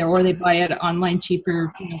happens, right? Or they buy it online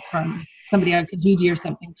cheaper, from somebody on Kijiji or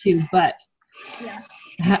something too. But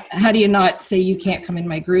how do you not say you can't come in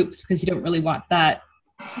my groups, because you don't really want that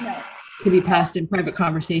to be passed in private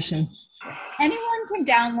conversations? Anyone can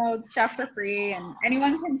download stuff for free, and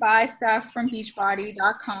anyone can buy stuff from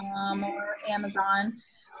beachbody.com or Amazon,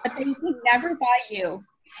 but they can never buy you.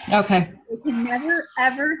 Okay. They can never,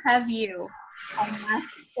 ever have you unless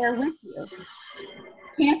they're with you.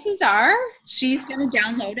 Chances are she's going to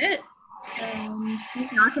download it, and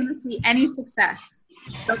she's not going to see any success.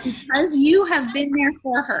 But because you have been there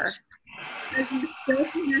for her, because you're still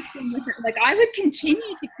connecting with her, like I would continue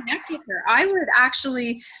to connect with her. I would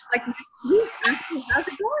actually, like, ask her, how's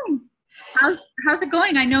it going? How's it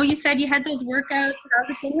going? I know you said you had those workouts. How's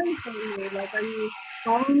it going for you? Like, are you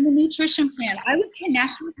following the nutrition plan? I would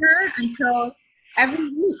connect with her until every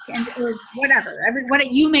week, or whatever.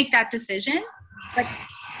 You make that decision. Like,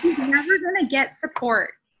 she's never gonna get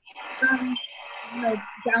support from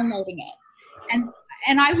downloading it.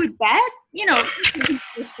 And I would bet,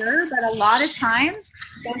 for sure, but a lot of times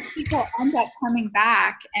those people end up coming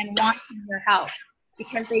back and wanting your help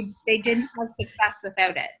because they didn't have success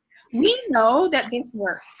without it. We know that this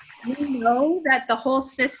works. We know that the whole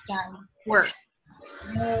system works.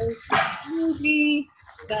 The strategy,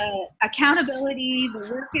 the accountability, the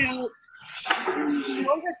workout, You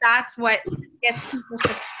know that that's what gets people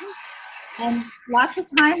success. And lots of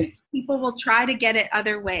times people will try to get it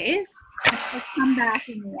other ways, but they'll come back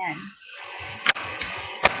in the end.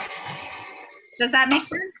 Does that make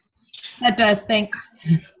sense? That does, thanks.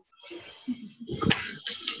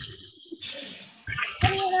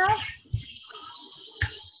 Anyone else?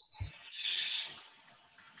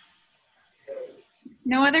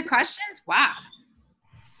 No other questions? Wow.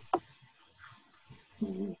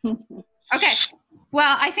 Okay.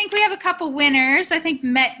 Well, I think we have a couple winners. I think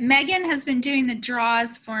Megan has been doing the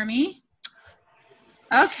draws for me.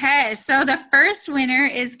 Okay, so the first winner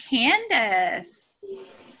is Candace.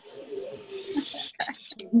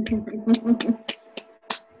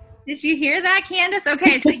 Did you hear that, Candace?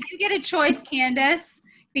 Okay, so you get a choice, Candace,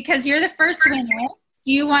 because you're the first winner.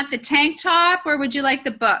 Do you want the tank top or would you like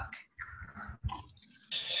the book?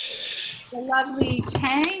 The lovely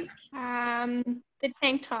tank. The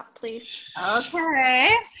tank top, please.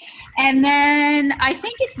 Okay. And then I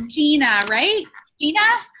think it's Gina, right? Gina,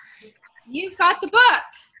 you've got the book.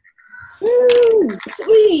 Woo,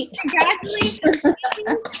 sweet. Congratulations. So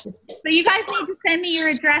you guys need to send me your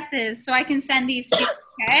addresses so I can send these to you,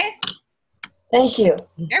 okay? Thank you.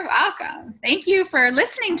 You're welcome. Thank you for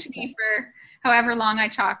listening to me for however long I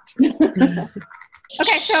talked.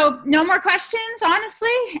 Okay, so no more questions,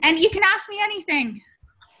 honestly? And you can ask me anything.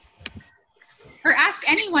 Or ask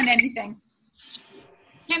anyone anything.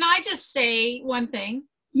 Can I just say one thing?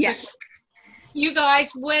 Yeah. You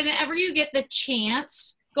guys, whenever you get the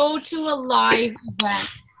chance, go to a live event.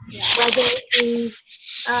 Yeah. Whether it be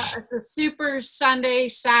the Super Sunday,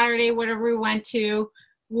 Saturday, whatever we went to,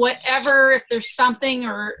 whatever, if there's something,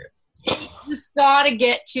 or you just got to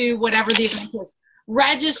get to whatever the event is.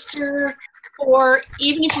 Register, or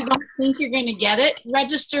even if you don't think you're going to get it,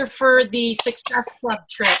 register for the Success Club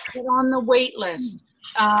trip. Get on the wait list.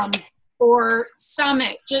 Or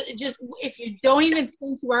Summit. Just if you don't even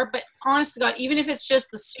think you are, but honest to God, even if it's just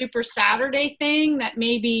the Super Saturday thing that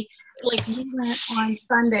maybe, like we went on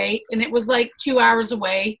Sunday and it was like 2 hours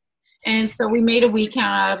away, and so we made a weekend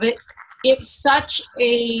out of it. It's such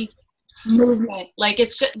a movement. Like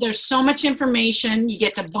it's just, there's so much information. You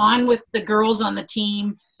get to bond with the girls on the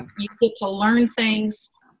team. You get to learn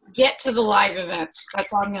things. Get to the live events.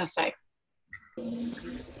 That's all I'm going to say.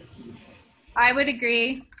 I would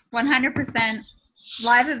agree 100%.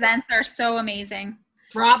 Live events are so amazing.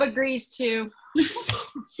 Rob agrees too.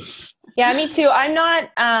 Yeah, me too. I'm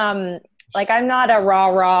not I'm not a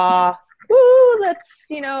rah, woo,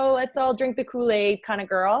 let's all drink the Kool-Aid kind of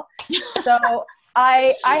girl. So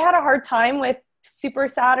I had a hard time with Super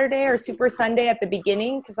Saturday or Super Sunday at the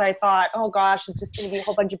beginning because I thought, oh gosh, it's just going to be a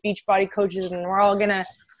whole bunch of Beachbody coaches and we're all going to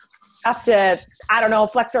have to, I don't know,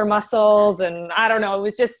 flex our muscles, and I don't know. It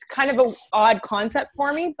was just kind of an odd concept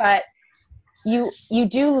for me, but you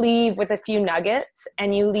do leave with a few nuggets,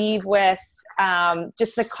 and you leave with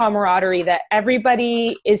just the camaraderie that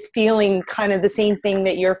everybody is feeling kind of the same thing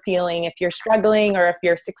that you're feeling. If you're struggling or if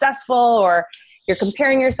you're successful or you're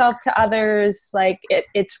comparing yourself to others, like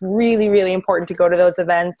it's really, really important to go to those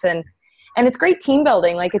events, and it's great team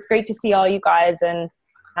building. Like it's great to see all you guys, and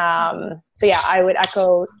so yeah, I would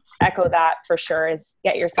echo that for sure, is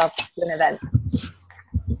get yourself to an event.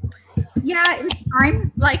 Yeah,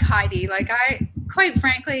 I'm like Heidi. Like I, quite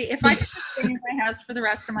frankly, if I could just stay in my house for the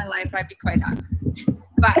rest of my life, I'd be quite happy.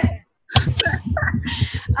 But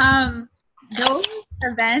those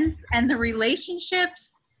events and the relationships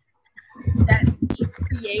that we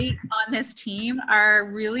create on this team are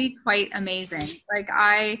really quite amazing. Like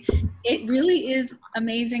it really is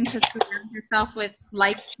amazing to surround yourself with,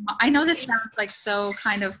 like, I know this sounds like so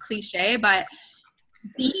kind of cliche, but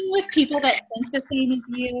being with people that think the same as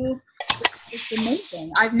you is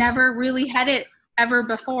amazing. I've never really had it ever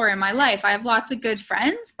before in my life. I have lots of good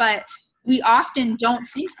friends, but we often don't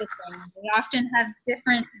think the same. We often have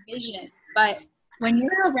different visions. But when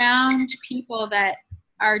you're around people that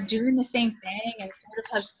are doing the same thing and sort of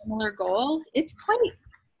have similar goals, it's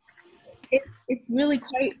really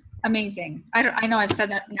quite amazing. I know I've said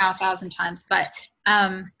that now 1,000 times, but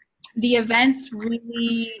the events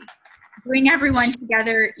really bring everyone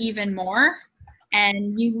together even more,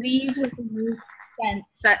 and you leave with a new sense,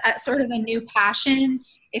 sort of a new passion.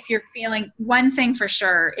 If you're feeling, one thing for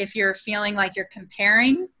sure, if you're feeling like you're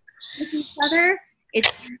comparing with each other,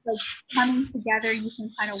 it's like coming together, you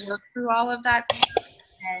can kind of work through all of that stuff.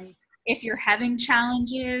 And if you're having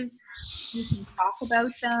challenges, you can talk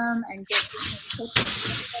about them and get different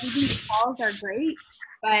tips. These calls are great,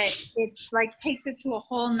 but it's like takes it to a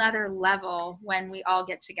whole nother level when we all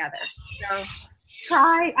get together. So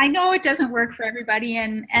try, I know it doesn't work for everybody,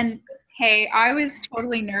 and hey, I was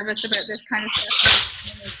totally nervous about this kind of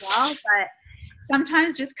stuff as well, but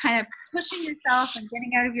sometimes just kind of pushing yourself and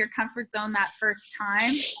getting out of your comfort zone that first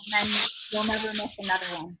time, and then you'll never miss another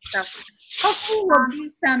one. So hopefully we'll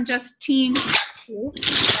do some just teams too,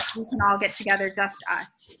 that we can all get together, just us.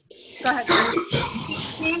 Go ahead.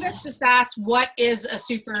 Candace just asked, what is a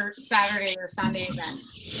Super Saturday or Sunday event?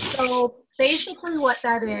 So basically what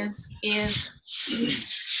that is it's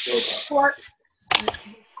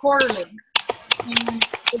quarterly. And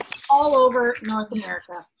it's all over North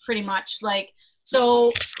America, pretty much. Like,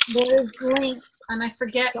 so there's links, and I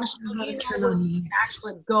forget how to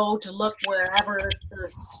actually go to look wherever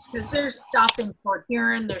there's stuff in Port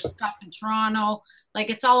Huron, there's stuff in Toronto, like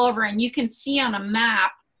it's all over, and you can see on a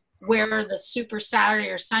map where the Super Saturday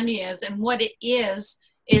or Sunday is, and what it is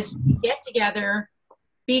get together,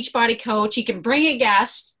 Beachbody coach, you can bring a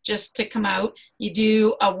guest just to come out, you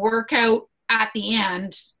do a workout at the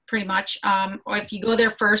end, pretty much, or if you go there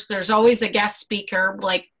first, there's always a guest speaker,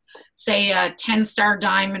 like say a 10-star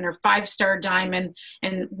diamond or 5-star diamond,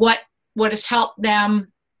 and what has helped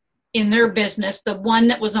them in their business. The one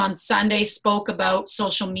that was on Sunday spoke about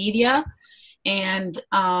social media and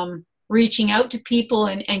reaching out to people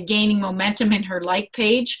and gaining momentum in her like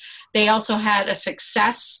page. They also had a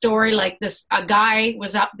success story, like a guy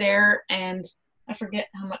was up there, and I forget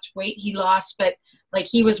how much weight he lost, but like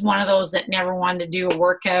he was one of those that never wanted to do a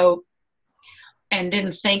workout and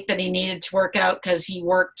didn't think that he needed to work out because he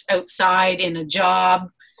worked outside in a job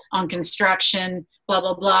on construction, blah,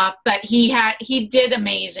 blah, blah. But he did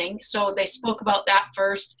amazing. So they spoke about that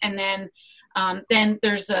first. And then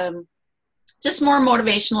there's just more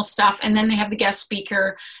motivational stuff. And then they have the guest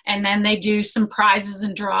speaker, and then they do some prizes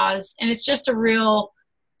and draws. And it's just a real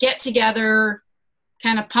get together,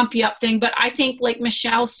 kind of pump you up thing. But I think, like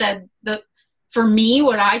Michelle said, for me,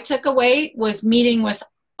 what I took away was meeting with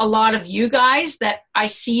a lot of you guys that I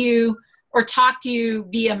see you or talk to you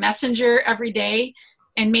via Messenger every day,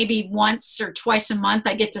 and maybe once or twice a month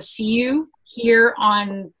I get to see you here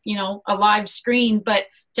on, a live screen, but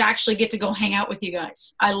to actually get to go hang out with you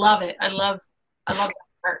guys. I love it. I love that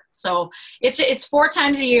part. So it's 4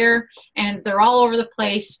 times a year, and they're all over the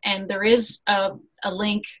place, and there is a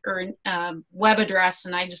link or web address,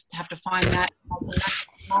 and I just have to find that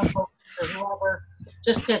or whoever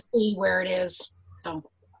just to see where it is. So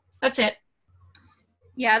that's it.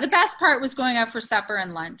 Yeah, the best part was going out for supper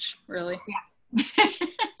and lunch, really. Yeah.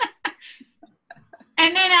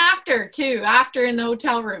 And then after in the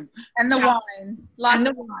hotel room. And the wine. Lots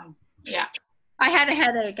of wine. Yeah. I had a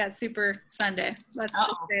headache at Super Sunday. Let's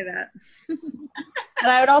just say that.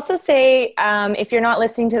 And I would also say, if you're not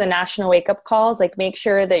listening to the national wake-up calls, like make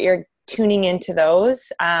sure that you're tuning into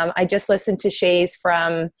those. I just listened to Shay's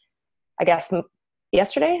from, I guess,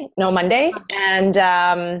 Monday,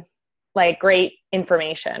 and great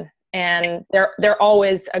information. And they're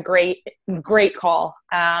always a great call.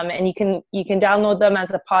 And you can download them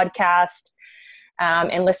as a podcast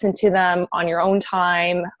and listen to them on your own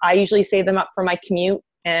time. I usually save them up for my commute,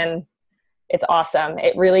 and it's awesome.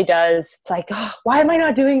 It really does. It's like, oh, why am I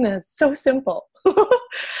not doing this? So simple.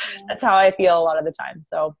 That's how I feel a lot of the time.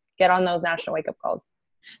 So get on those national wake-up calls.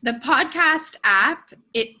 The podcast app,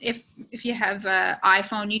 if you have an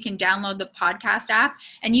iPhone, you can download the podcast app,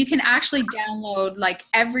 and you can actually download like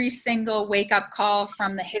every single wake-up call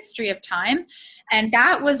from the history of time. And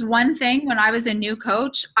that was one thing when I was a new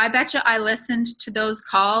coach. I bet you I listened to those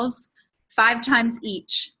calls 5 times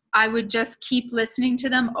each. I would just keep listening to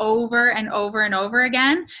them over and over and over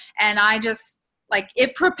again. And I just,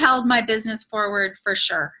 it propelled my business forward for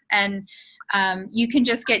sure. And you can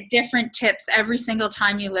just get different tips every single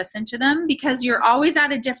time you listen to them, because you're always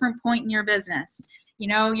at a different point in your business.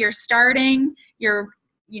 You're starting,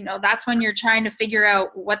 that's when you're trying to figure out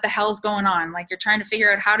what the hell's going on. Like, you're trying to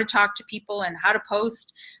figure out how to talk to people and how to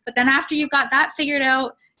post. But then after you've got that figured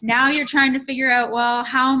out, now you're trying to figure out, well,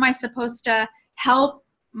 how am I supposed to help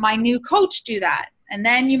my new coach do that? And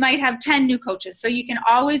then you might have 10 new coaches. So you can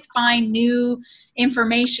always find new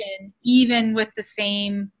information, even with the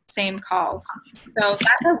same calls. So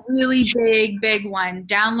that's a really big one.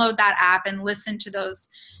 Download that app and listen to those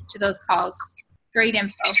calls. Great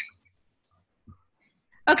info.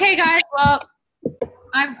 Okay, guys. Well,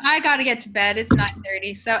 I got to get to bed. It's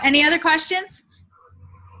 9:30. So any other questions?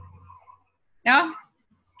 No?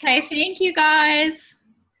 Okay. Thank you, guys.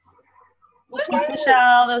 Thanks,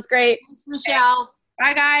 Michelle. That was great. Thanks, Michelle.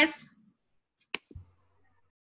 Bye, guys.